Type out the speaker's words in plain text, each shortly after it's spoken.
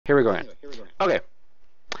here we go again. Okay.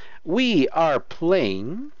 We are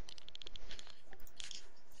playing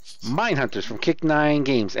Minehunters from Kick9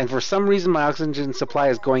 Games, and for some reason my oxygen supply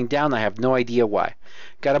is going down. I have no idea why.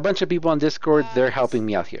 Got a bunch of people on Discord. They're helping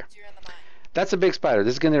me out here. That's a big spider.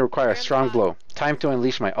 This is going to require a strong blow. Time to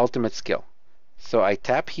unleash my ultimate skill. So I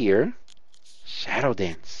tap here. Shadow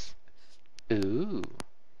Dance. Ooh.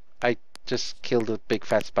 I just killed a big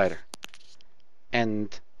fat spider.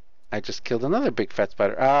 And I just killed another big fat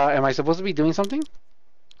spider. Am I supposed to be doing something?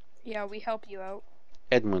 Yeah, we help you out.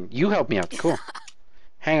 Edmund, you help me out. Cool.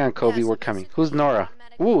 Hang on, Kobe, we're coming. Who's Nora?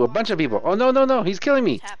 Ooh, a bunch of people. Oh, no, no, no, he's killing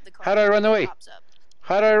me. How do I run away?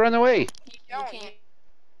 How do I run away? You can't.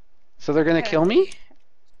 So they're gonna kill me?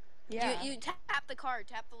 Yeah. You tap the card.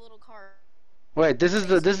 Tap the little card. Wait, this is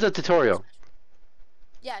the tutorial.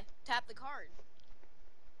 Yeah, tap the card.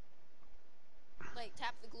 Like,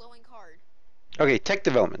 tap the glowing card. Okay, tech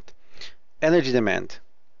development. Energy demand.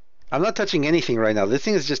 I'm not touching anything right now. This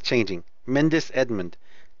thing is just changing. Mendes Edmund.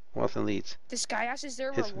 Wealth and leads. This guy asks, is there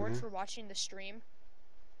a reward for watching the stream?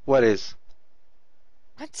 What is?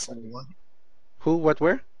 What? Who? What?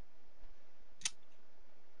 Where?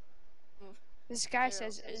 This guy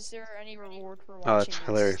says, is there any reward for watching Oh, that's this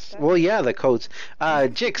hilarious. stuff? Well, yeah, the codes.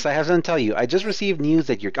 Jix, I have something to tell you. I just received news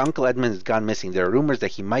that your Uncle Edmund has gone missing. There are rumors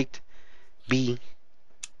that he might be...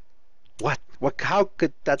 What? How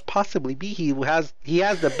could that possibly be? He has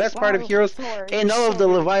the best part of heroes and all of the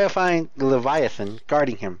Leviathan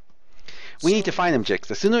guarding him. We need to find him, Jix.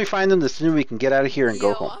 The sooner we find him, the sooner we can get out of here and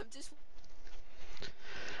go home.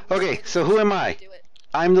 Okay, so who am I?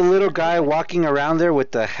 I'm the little guy walking around there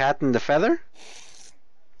with the hat and the feather?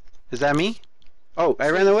 Is that me? Oh,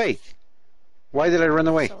 I ran away. Why did I run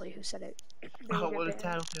away? Sully who said it. Oh, what a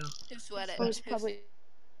tattletale. Who sweat it? It was probably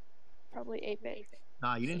 8-bit.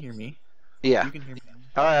 Nah, you didn't hear me. Yeah. You can hear me.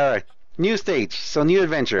 Alright. New stage. So new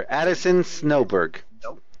adventure. Addison Snowberg.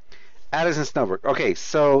 Nope. Addison Snowberg. Okay,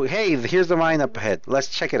 so hey, here's the mine up ahead. Let's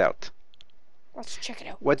check it out. Let's check it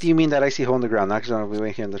out. What do you mean that icy hole in the ground? Not going to be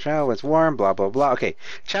waiting here in the trail. When it's warm. Blah blah blah. Okay.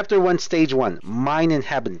 Chapter 1, Stage 1. Mine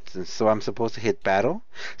inhabitants. So I'm supposed to hit battle.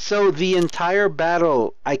 So the entire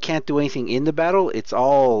battle, I can't do anything in the battle. It's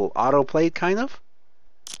all auto-played, kind of.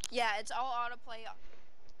 Yeah, it's all autoplay.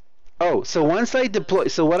 Oh, so once I deploy,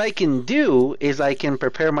 so what I can do is I can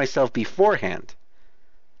prepare myself beforehand,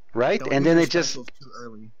 right? Don't And use then your it just specials too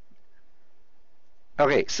early.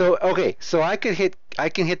 okay. So I can hit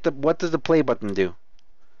the. What does the play button do?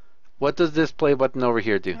 What does this play button over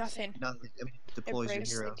here do? Nothing. Nothing. It It deploys your breaks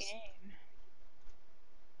the heroes. game.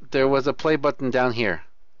 There was a play button down here.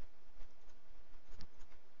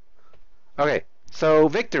 Okay, so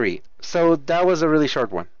victory. So that was a really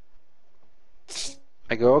short one.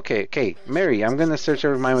 I go, okay, Mary, I'm gonna search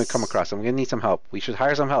every mine we come across. I'm gonna need some help. We should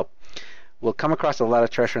hire some help. We'll come across a lot of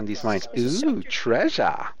treasure in these mines. Ooh,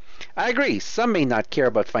 treasure. I agree. Some may not care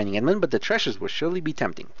about finding Edmund, but the treasures will surely be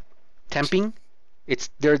tempting. Tempting?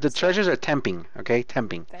 The treasures are tempting, okay?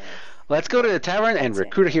 Tempting. Let's go to the tavern and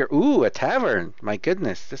recruit here. Ooh, a tavern. My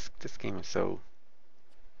goodness, this game is so.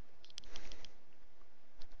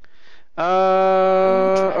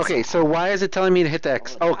 Okay, so why is it telling me to hit the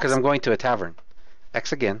X? Oh, because I'm going to a tavern.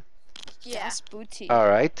 X again. Yes, booty.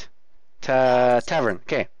 Alright. Tavern.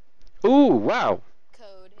 Okay. Ooh, wow.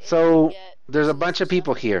 Code. So, there's a bunch of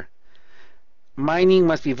people here. Mining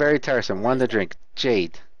must be very tiresome. One to drink.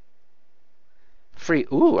 Jade. Free.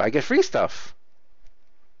 Ooh, I get free stuff.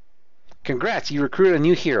 Congrats, you recruited a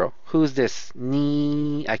new hero. Who's this?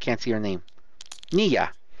 I can't see her name.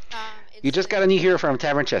 Nia. You just got a new hero from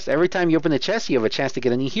Tavern Chest. Every time you open the chest, you have a chance to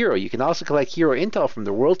get a new hero. You can also collect hero intel from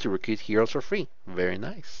the world to recruit heroes for free. Very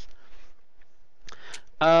nice.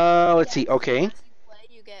 Let's see. Okay.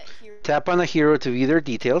 Tap on a hero to view their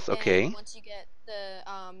details. Okay. Once you get the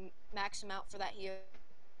max amount for that hero,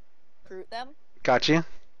 recruit them. Gotcha.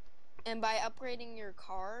 And by upgrading your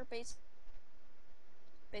car,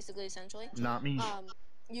 basically, essentially. Not me.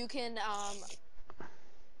 You can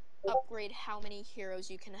upgrade how many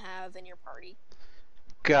heroes you can have in your party.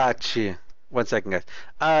 Gotcha. 1 second, guys.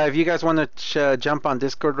 If you guys want to jump on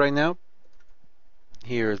Discord right now,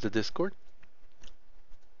 here's the Discord.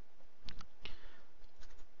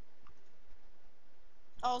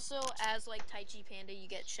 Also, as like Taichi Panda, you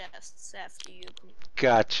get chests after you.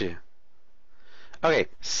 Gotcha. Okay,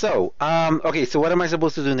 so what am I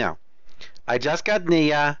supposed to do now? I just got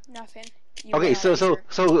Nia. Nothing. Okay, so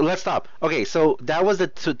let's stop. Okay, so that was the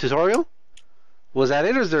tutorial. Was that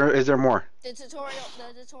it, or is there more? The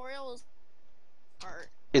tutorial is hard.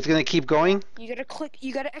 It's gonna keep going. You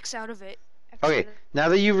gotta X out of it. Okay, now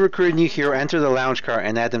that you've recruited a new hero, enter the lounge car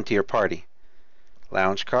and add them to your party.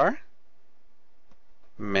 Lounge car.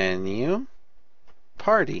 Menu.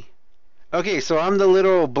 Party. Okay, so I'm the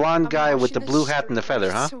little blonde guy with the blue hat and the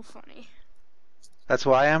feather, huh? So funny. That's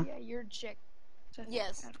who I am? Yeah, you're Jick.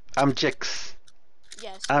 Yes. I'm Jix.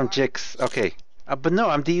 Yes. I'm Jix. Okay. But no,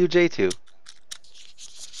 I'm DUJ too.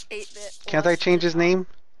 8-bit. Can't I change his name?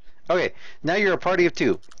 Okay, now you're a party of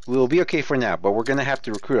 2. We will be okay for now, but we're gonna have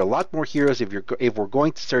to recruit a lot more heroes if we're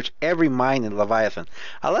going to search every mine in Leviathan.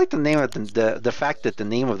 I like the name of the fact that the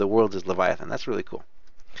name of the world is Leviathan. That's really cool.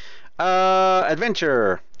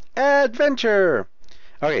 Adventure.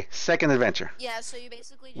 Okay, second adventure. Yeah, so you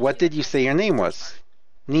basically just What do did you say your name was?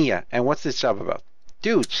 Nia. And what's this job about?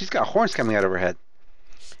 Dude, she's got horns coming out of her head.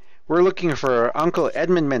 We're looking for Uncle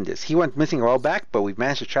Edmund Mendes. He went missing a while back, but we've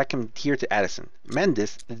managed to track him here to Addison.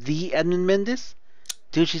 Mendes? The Edmund Mendes?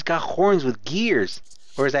 Dude, she's got horns with gears.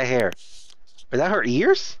 Or is that hair? Are that her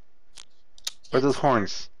ears? Or those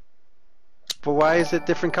horns? But why is it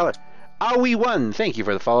different color? Ah, we won! Thank you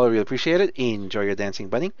for the follow. Really appreciate it. Enjoy your dancing,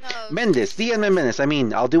 bunny. No, Mendes, the Edmund Mendes. I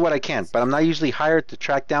mean, I'll do what I can, but I'm not usually hired to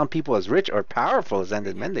track down people as rich or powerful as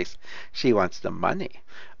Edmund Mendes. She wants the money.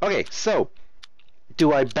 Okay, so,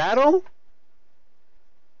 do I battle?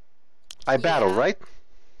 I battle, Yeah. right?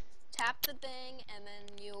 tap the thing, and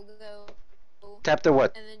then you'll go. Tap the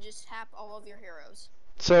what? And then just tap all of your heroes.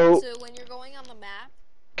 So, So when you're going on the map,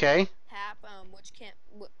 okay, tap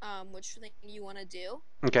which thing you want to do.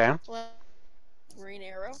 okay, Green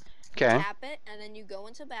arrow. okay, Tap it, and then you go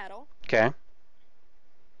into battle. okay.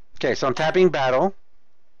 Okay, so I'm tapping battle.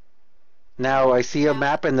 Now I see a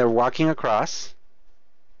map and they're walking across.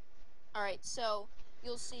 All right, so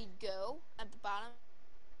you'll see go at the bottom.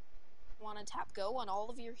 Want to tap go on all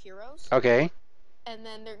of your heroes, Okay. and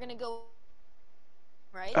then they're gonna go.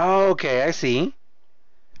 Right. Oh, okay, I see.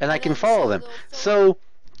 And I And can then follow so them. they'll fill- So,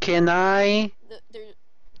 can I They're-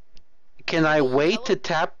 wait yellow- to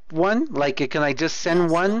tap one? Like, can I just send yes,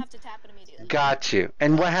 you'll one? have to tap it immediately. Got you.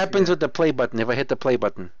 And what happens with the play button if I hit the play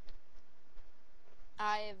button?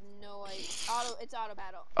 I have no idea. It's auto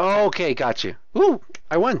battle. Oh, okay, got you. Ooh,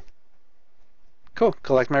 I won. Cool.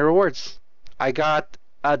 Collect my rewards. I got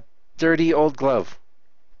a dirty old glove.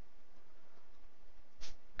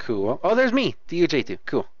 Cool. Oh, there's me, DUJ2.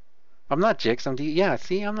 Cool. I'm not Jix. I'm Yeah,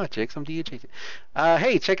 see, I'm not Jix. I'm DUJ2.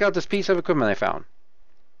 Hey, check out this piece of equipment I found.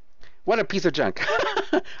 What a piece of junk.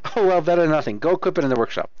 Oh, well, better than nothing. Go equip it in the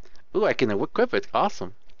workshop. Ooh, I can equip it.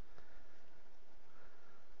 Awesome.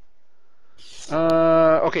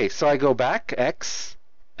 Okay, so I go back. X.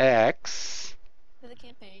 For the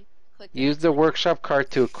campaign, click Use the workshop card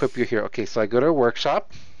to equip your hero. Okay, so I go to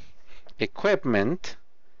workshop. Equipment.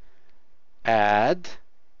 Add.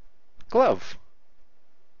 Glove.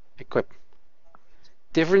 Equip.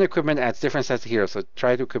 Different equipment adds different sets of heroes. So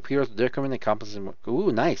try to equip heroes with their equipment and encompasses more.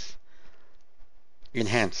 Ooh, nice.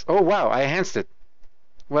 Enhance. Oh, wow, I enhanced it.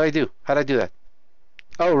 What did I do? How did I do that?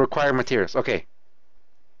 Oh, require materials. Okay.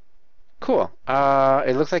 Cool.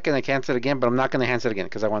 It looks like I can enhance it again, but I'm not going to enhance it again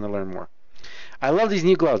because I want to learn more. I love these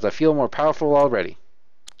new gloves. I feel more powerful already.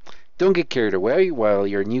 Don't get carried away. While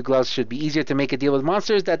your new gloves should be easier to make a deal with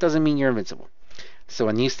monsters, that doesn't mean you're invincible. So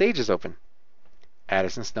a new stage is open.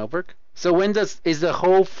 Addison Snowberg. So when is the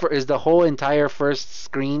whole entire first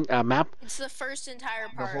screen map? It's the first entire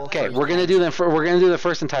part. whole Okay, first we're gonna do them. We're gonna do the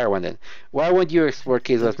first entire one then. Why would you explore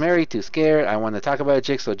Caves with Mary? Too scared. I want to talk about it,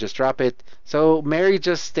 chick. So just drop it. So Mary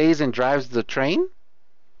just stays and drives the train.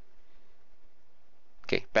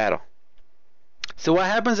 Okay, battle. So what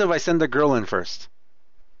happens if I send the girl in first?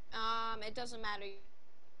 It doesn't matter.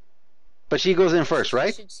 But she goes in first, You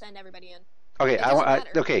right? should send everybody in. Okay, It doesn't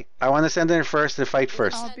matter. okay. I want to send her in first to fight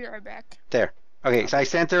first. I'll be right back. There. Okay, so I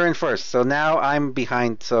sent her in first. So now I'm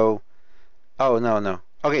behind. So, oh no.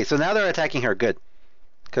 Okay, so now they're attacking her. Good,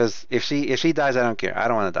 because if she dies, I don't care. I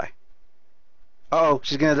don't want to die. Uh oh,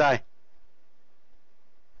 she's gonna die.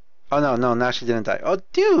 Oh no, now she didn't die. Oh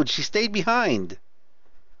dude, she stayed behind.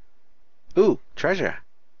 Ooh, treasure.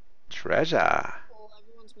 Cool.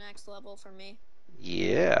 Everyone's max level for me.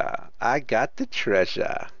 Yeah, I got the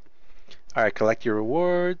treasure. All right, collect your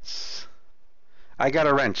rewards. I got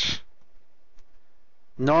a wrench.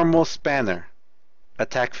 Normal spanner.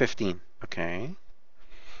 Attack 15. Okay.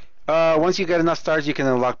 Once you get enough stars, you can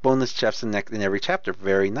unlock bonus chests in every chapter.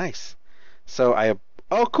 Very nice. So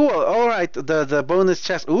oh cool. All right, the bonus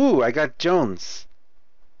chest. Ooh, I got Jones.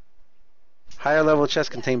 Higher level chests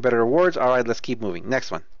contain better rewards. All right, let's keep moving.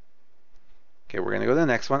 Next one. Okay, we're gonna go to the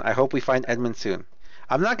next one. I hope we find Edmund soon.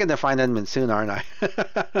 I'm not gonna find Edmund soon, aren't I?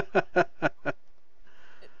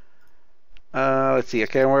 Let's see.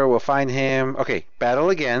 Okay, where we'll find him. Okay, battle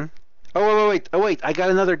again. Oh wait. I got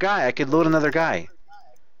another guy. I could load another guy.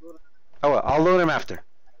 Oh well, I'll load him after.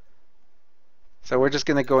 So we're just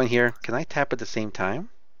gonna go in here. Can I tap at the same time?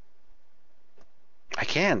 I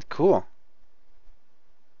can. Cool.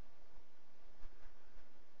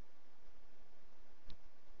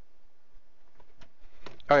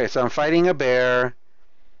 Okay, so I'm fighting a bear,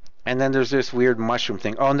 and then there's this weird mushroom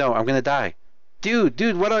thing. Oh no, I'm gonna die. Dude,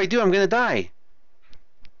 what do I do? I'm gonna die.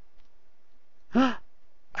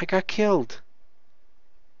 I got killed.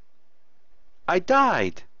 I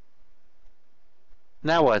died.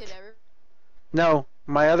 Now what? Did ever- No,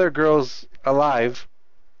 my other girl's alive,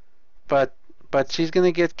 but she's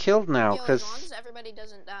gonna get killed now Yo, as long because. as everybody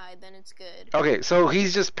doesn't die, then it's good. Okay, so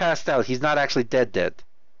he's just passed out. He's not actually dead,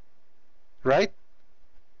 right?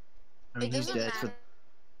 I mean, It he's doesn't dead for matter.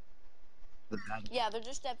 the battle. Yeah, they're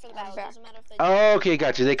just dead for the battle. It back. doesn't matter if they. Oh, okay,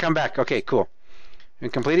 got you. They come back. Okay, cool. When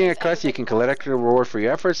completing a quest, you can collect a reward for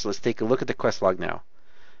your efforts. Let's take a look at the quest log now.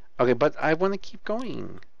 Okay, but I want to keep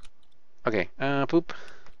going. Okay, poop.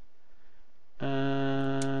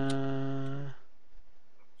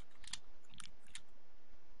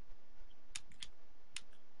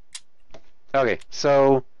 Okay,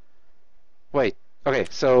 so wait. Okay,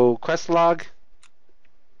 so quest log.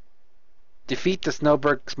 Defeat the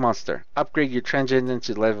Snowberg monster. Upgrade your trench engine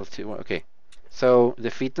to level 2. Okay, so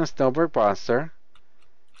defeat the Snowberg monster.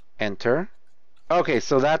 Enter. Okay,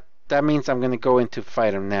 so that means I'm gonna go in to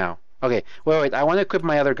fight him now. Okay, wait. I want to equip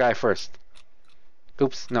my other guy first.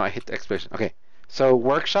 Oops, no, I hit the expedition. Okay, so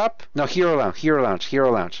workshop. No, Hero Lounge. Hero Lounge.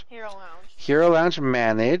 Hero Lounge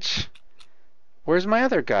manage. Where's my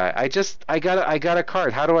other guy? I got a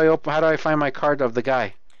card. How do I find my card of the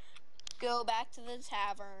guy? Go back to the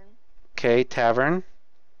tavern, Okay, tavern. and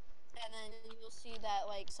then you'll see that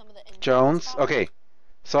like some of the inventory Jones. stuff. Okay,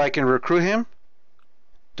 so I can recruit him.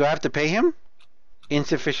 Do I have to pay him?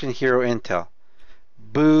 Insufficient hero intel.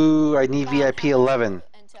 Boo! I need About VIP how much 11.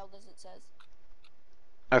 Intel does it says?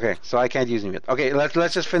 Okay, so I can't use him yet. Okay,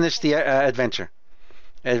 let's just finish the adventure.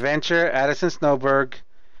 Adventure, Addison Snowberg.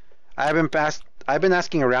 I've been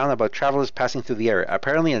asking around about travelers passing through the area.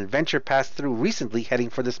 Apparently an adventure passed through recently heading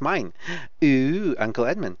for this mine. Ooh, Uncle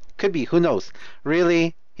Edmund. Could be, who knows?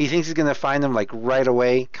 Really? He thinks he's gonna find them like right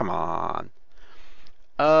away? Come on.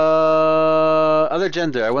 Other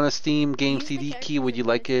gender. I want a Steam game Use the CD character key. Would you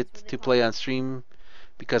like limitations it when they to pop play up. on stream?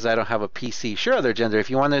 Because I don't have a PC. Sure, other gender. If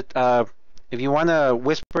you want to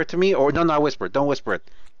whisper it to me, or no, not whisper it. Don't whisper it.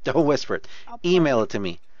 Don't whisper it. I'll play, Email it to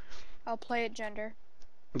me. I'll play it gender.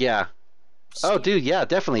 Yeah. Oh, Steam. dude, yeah,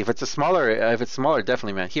 definitely. If it's smaller,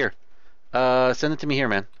 definitely, man. Here, send it to me here,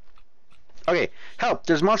 man. Okay, help!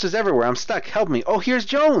 There's monsters everywhere. I'm stuck. Help me. Oh, here's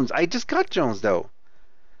Jones. I just got Jones though.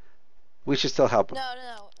 We should still help him. No.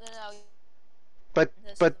 But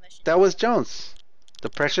This is but the mission. that was Jones. The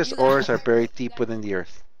precious You gotta ores are hire buried him. deep within the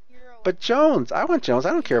earth. Hero. But Jones, I want Jones. I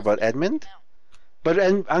don't He care does about this Edmund. now.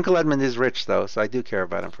 But Uncle Edmund is rich though, so I do care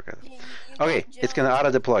about him for good. You Okay, get it's gonna Jones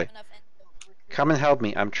auto-deploy. enough intel to recruit Come and help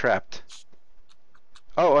me. I'm trapped.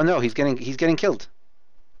 Oh no, he's getting killed.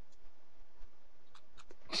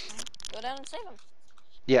 Go down and save him.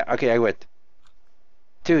 Yeah, okay, I went.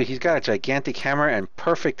 Dude, he's got a gigantic hammer and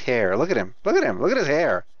perfect hair. Look at him. Look at him. Look at his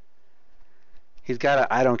hair. He's got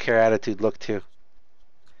a I don't care attitude look too.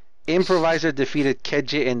 Improviser defeated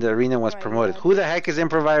Keje in the arena and was Right, promoted. right. Who the heck is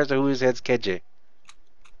Improviser? Who is head's Keje?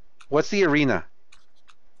 What's the arena?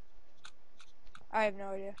 I have no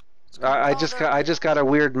idea. I just got a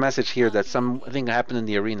weird message here that something happened in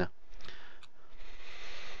the arena.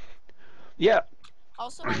 Yeah.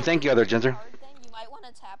 Also, by the Thank way, you, other the gender. card thing, you might want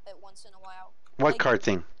to tap it once in a while. What Like, card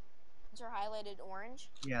thing? Cards are highlighted orange.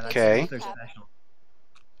 Yeah, that's Okay. their special.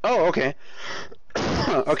 Oh, okay.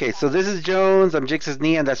 Okay, so this is Jones. I'm Jix's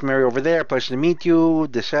knee, and that's Mary over there. Pleasure to meet you.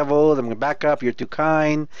 Disheveled. I'm gonna back up. You're too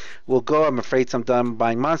kind. We'll go. I'm afraid some dumb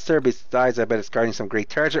buying monster. Besides, I bet it's guarding some great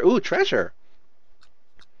treasure. Ooh, treasure.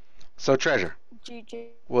 So treasure. GG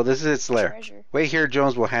Well, this is its lair. treasure. Wait here,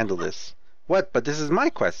 Jones will handle this. What? But this is my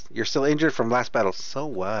quest. You're still injured from last battle. So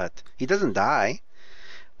what? He doesn't die.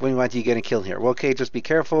 When might you getting killed here? Well, okay, just be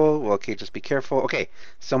careful. Well, okay, just be careful. Okay,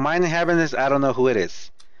 so mine having this, I don't know who it is.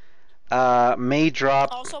 May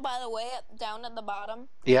drop. Also, by the way, down at the bottom,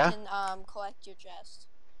 Yeah? you can collect your chest.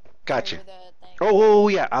 Gotcha. Or the thing. Oh,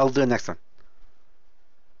 yeah, I'll do it next one.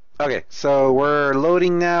 Okay, so we're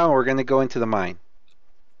loading now. We're gonna go into the mine.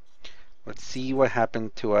 Let's see what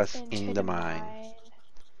happened to us in the mine.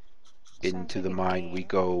 Into Sounds the like a mine we game.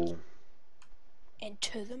 go.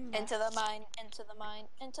 Into the mine. Into the mine, into the mine,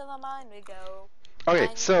 into the mine we go. Okay,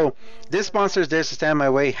 Mine so means this the monster is mine. there to stand in my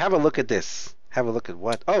way. Have a look at this. Have a look at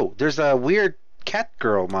what? Oh, there's a weird cat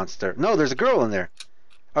girl monster. No, there's a girl in there.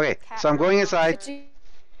 Okay, so I'm going inside. It's a-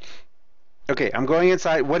 Okay, I'm going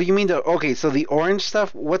inside. What do you mean okay, so the orange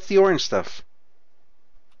stuff? What's the orange stuff?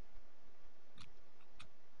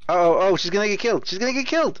 Oh, she's gonna get killed. She's gonna get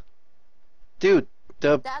killed. Dude,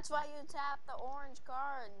 the That's why you tap the orange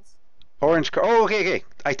cards. orange car. Oh, okay.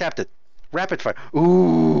 I tapped it. Rapid fire.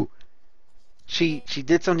 Ooh. She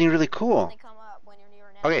did something really cool. They come up when you're near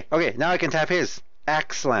an enemy. Okay. Now I can tap his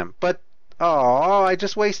axe slam. But oh, I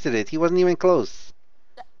just wasted it. He wasn't even close.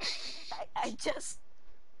 I just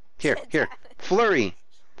Here. said that. Flurry.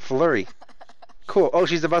 Cool. Oh,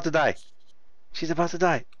 she's about to die.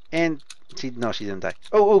 And she didn't die.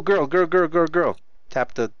 Oh, girl.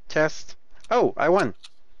 Tap the test. Oh, I won.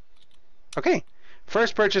 Okay.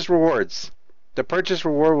 First purchase rewards. The purchase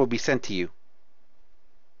reward will be sent to you.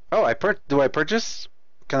 Oh, do I purchase?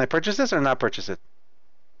 Can I purchase this or not purchase it?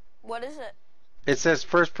 What is it? It says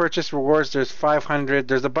first purchase rewards. There's 500.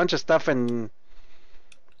 There's a bunch of stuff and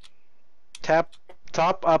top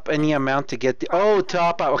up any amount to get the. Oh,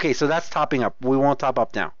 top up. Okay, so that's topping up. We won't top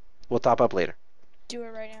up now. We'll top up later. Do it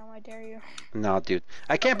right now, I dare you. No, dude.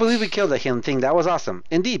 I can't believe we killed that him thing. That was awesome.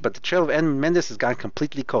 Indeed, but the Trail of Mendes has gone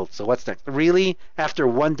completely cold. So what's next? Really? After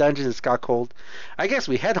one dungeon it's got cold? I guess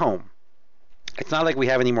we head home. It's not like we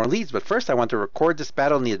have any more leads, but first I want to record this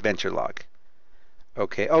battle in the adventure log.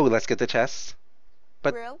 Okay. Oh, let's get the chest.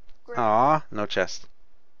 But Grill? aw, no chest.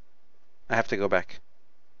 I have to go back.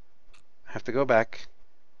 Jix,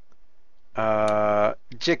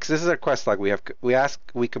 this is our quest log. We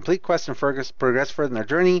complete quests and progress further in our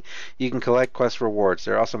journey. You can collect quest rewards.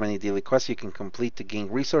 There are also many daily quests you can complete to gain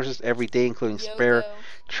resources every day, including spare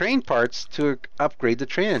train parts to upgrade the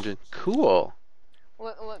train engine. Cool.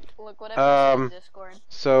 Look what I posted in Discord.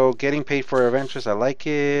 So getting paid for adventures, I like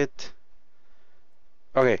it.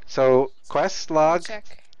 Okay, so quest log.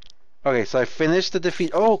 Check. Okay, so I finished the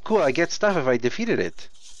defeat. Oh, cool! I get stuff if I defeated it.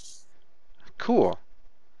 Cool.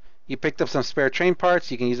 You picked up some spare train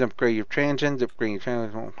parts. You can use them to upgrade your train engine.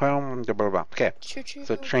 Blah blah blah. Okay.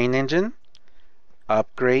 So train engine,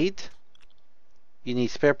 upgrade. You need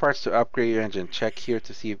spare parts to upgrade your engine. Check here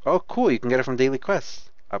to see if. Oh, cool! You can get it from daily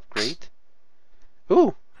quests. Upgrade.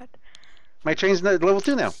 Ooh. What? My train's level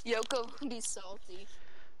 2 now. Yoko would be salty.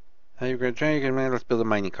 Now you're gonna train. Let's build a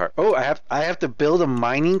mining car. Oh, I have to build a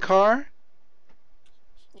mining car.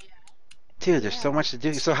 Yeah. Dude, there's so much to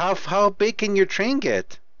do. So how big can your train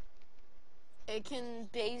get? It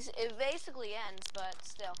basically ends, but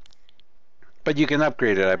still. But you can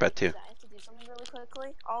upgrade it, I bet too. I have to do something really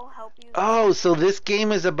quickly. I'll help you. Oh, so this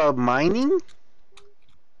game is about mining?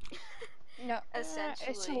 No,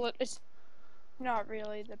 Essentially. it's not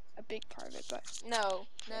really a big part of it, but No.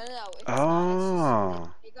 It's Oh.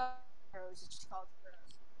 not. It's just Heroes. It's just called Heroes.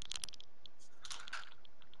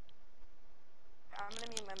 I'm gonna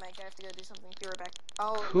mute my mic. I have to go do something. Be right back.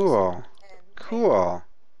 Cool. Cool.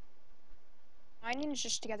 mining is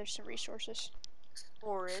just to gather some resources.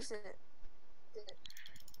 Or is it?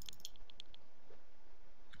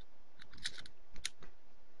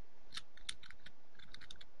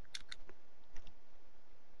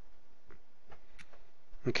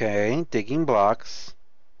 Okay, digging blocks.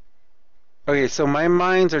 Okay, so my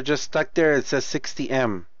mines are just stuck there. It says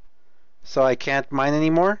 60M. So I can't mine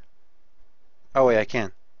anymore? Oh wait, I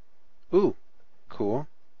can. Ooh, cool.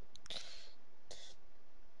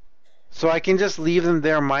 So I can just leave them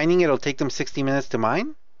there mining. It'll take them 60 minutes to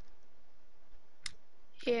mine?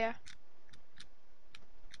 Yeah.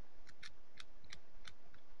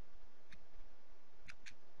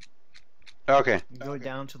 Okay. Go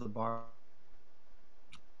down to the bar.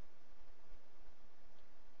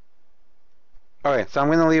 Okay, so I'm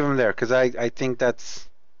gonna leave them there because I think that's.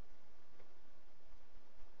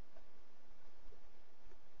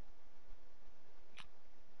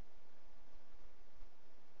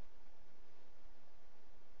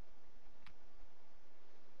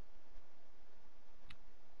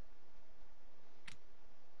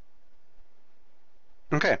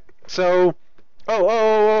 Okay, so.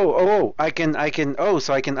 Oh, I can,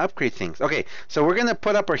 so I can upgrade things. Okay, so we're gonna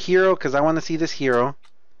put up our hero because I want to see this hero.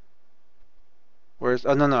 Where's,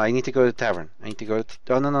 oh no, I need to go to the tavern. I need to go to,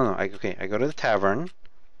 oh no. I go to the tavern.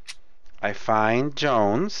 I find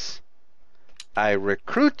Jones. I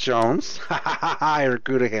recruit Jones. I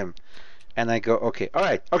recruited him. And I go, okay,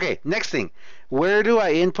 alright, okay, next thing. Where do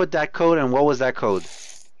I input that code and what was that code?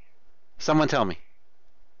 Someone tell me.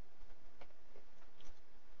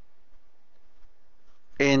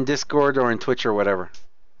 In Discord or in Twitch or whatever.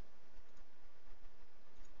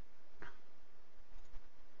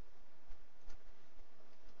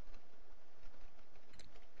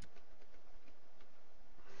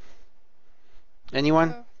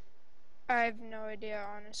 Anyone? I have no idea,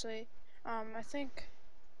 honestly. I think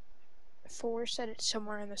 4 said it's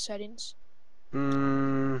somewhere in the settings.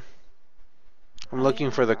 I'm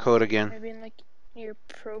looking for the code again. Maybe in like your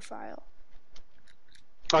profile.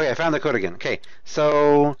 Okay, I found the code again. Okay,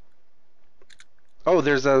 so oh,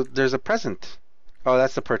 there's a present. Oh,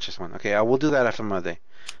 that's the purchase one. Okay, I will do that after Monday.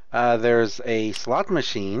 There's a slot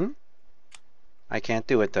machine. I can't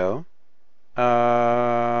do it though.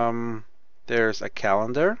 There's a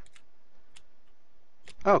calendar.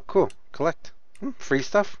 Oh, cool. Collect. Free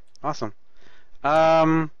stuff. Awesome.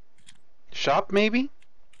 Shop maybe?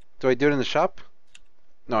 Do I do it in the shop?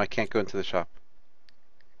 No, I can't go into the shop.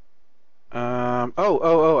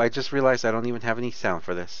 Oh, I just realized I don't even have any sound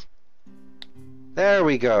for this. There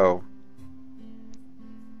we go.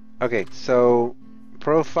 Okay, so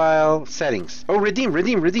profile settings. Oh,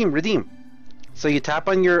 redeem. So you tap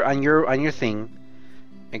on your thing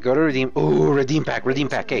and go to redeem. Ooh, redeem pack.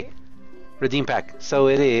 Okay. Redeem pack. So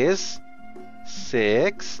it is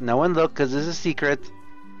 6. No one look because this is a secret.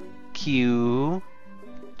 Q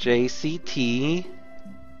JCT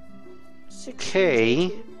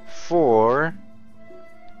K 4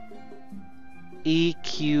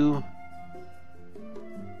 EQ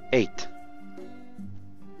 8.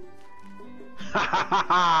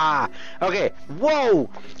 Okay, whoa!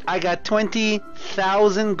 I got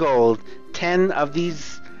 20,000 gold, 10 of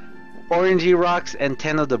these orangey rocks, and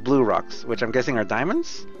 10 of the blue rocks, which I'm guessing are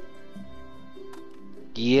diamonds?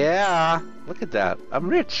 Yeah, look at that. I'm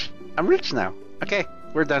rich. I'm rich now. Okay,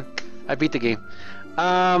 we're done. I beat the game.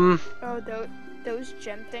 Oh, those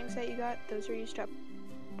gem things that you got, those are used to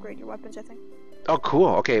upgrade your weapons, I think. Oh,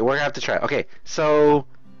 cool. Okay, we're gonna have to try. Okay, so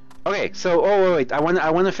oh wait, I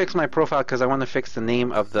want to fix my profile because I want to fix the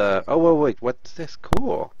name of the. Oh wait, what's this?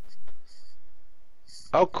 Cool.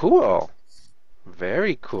 Oh, cool.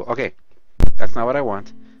 Very cool. Okay, that's not what I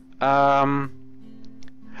want.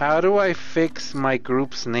 How do I fix my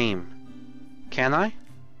group's name? Can I?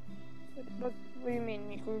 What do you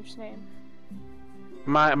mean, your group's name?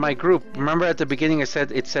 My group. Remember at the beginning it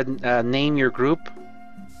said name your group.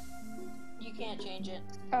 You can't change it.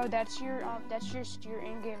 Oh, that's just your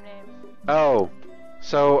in-game name. Oh,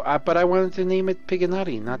 so but I wanted to name it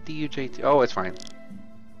Piganati, not DUJT. Oh, it's fine.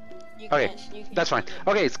 Okay, that's fine.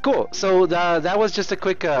 Okay, it's cool. So that was just a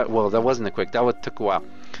quick. Well, that wasn't a quick. That took a while.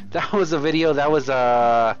 That was a video. That was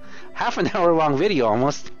a half an hour long video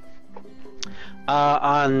almost.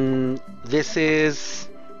 On this is.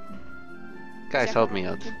 Guys, help me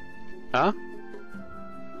out. Huh?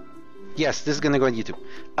 Yes, this is gonna go on YouTube.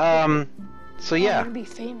 So yeah. You're gonna be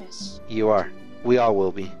famous. You are. We all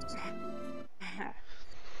will be.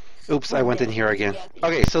 Oops, I went in here again.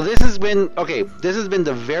 Okay, so this has been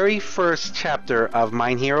the very first chapter of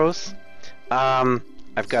Mine Heroes.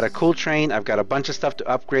 I've got a cool train, I've got a bunch of stuff to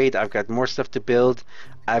upgrade, I've got more stuff to build,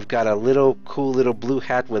 I've got a cool little blue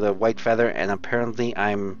hat with a white feather, and apparently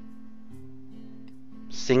I'm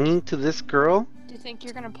singing to this girl. Do you think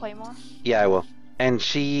you're gonna play more? Yeah, I will. And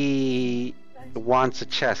she wants a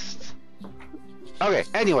chest. Okay,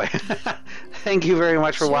 anyway, thank you very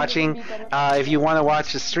much for watching. If you want to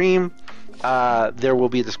watch the stream, there will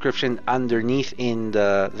be a description underneath and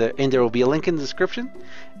there will be a link in the description.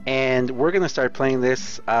 And we're going to start playing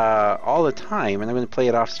this all the time, and I'm going to play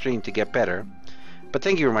it off stream to get better. But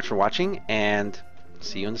thank you very much for watching, and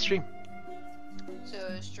see you in the stream. So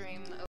stream